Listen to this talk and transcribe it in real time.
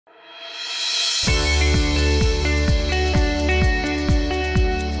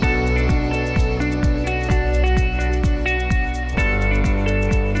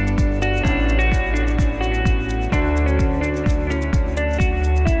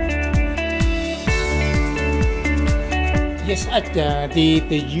Yes,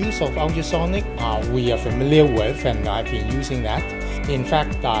 the use of ultrasonic we are familiar with, and I've been using that. In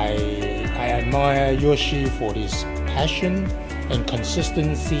fact, I admire Yoshi for his passion and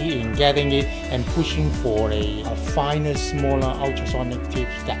consistency in getting it and pushing for a finer, smaller ultrasonic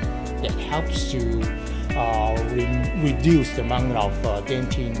tips that helps to reduce the amount of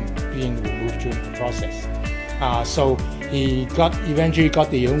dentine being removed during the process. So he eventually got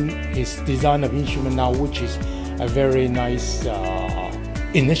his design of instrument now, which is a very nice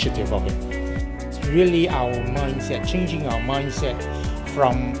initiative of it. It's really our mindset, changing our mindset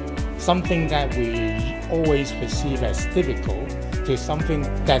from something that we always perceive as difficult to something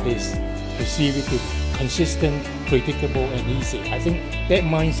that is perceived to be consistent, predictable, and easy. I think that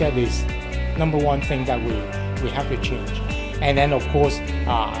mindset is number one thing that we have to change. And then, of course,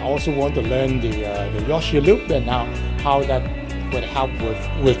 I also want to learn the Yoshi loop and how that would help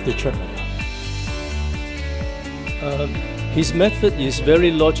with the treatment. His method is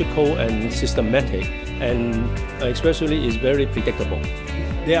very logical and systematic, and especially is very predictable.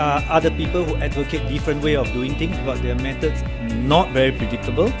 There are other people who advocate different way of doing things, but their methods not very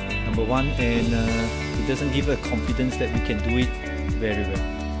predictable, number one, and it doesn't give a confidence that we can do it very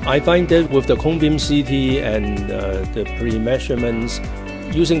well. I find that with the cone beam CT and the pre-measurements,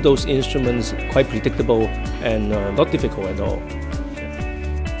 using those instruments quite predictable and not difficult at all.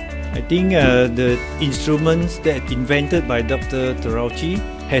 I think the instruments that invented by Dr. Terauchi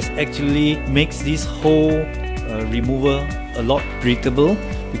has actually makes this whole removal a lot predictable,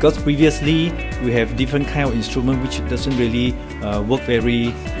 because previously we have different kind of instrument which doesn't really work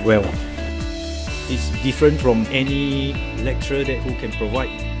very well. It's different from any lecturer who can provide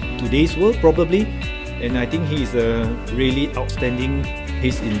today's world probably, and I think he is really outstanding.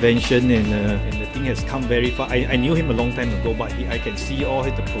 His invention and the thing has come very far. I knew him a long time ago, but I can see all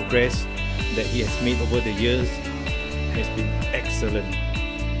the progress that he has made over the years has been excellent.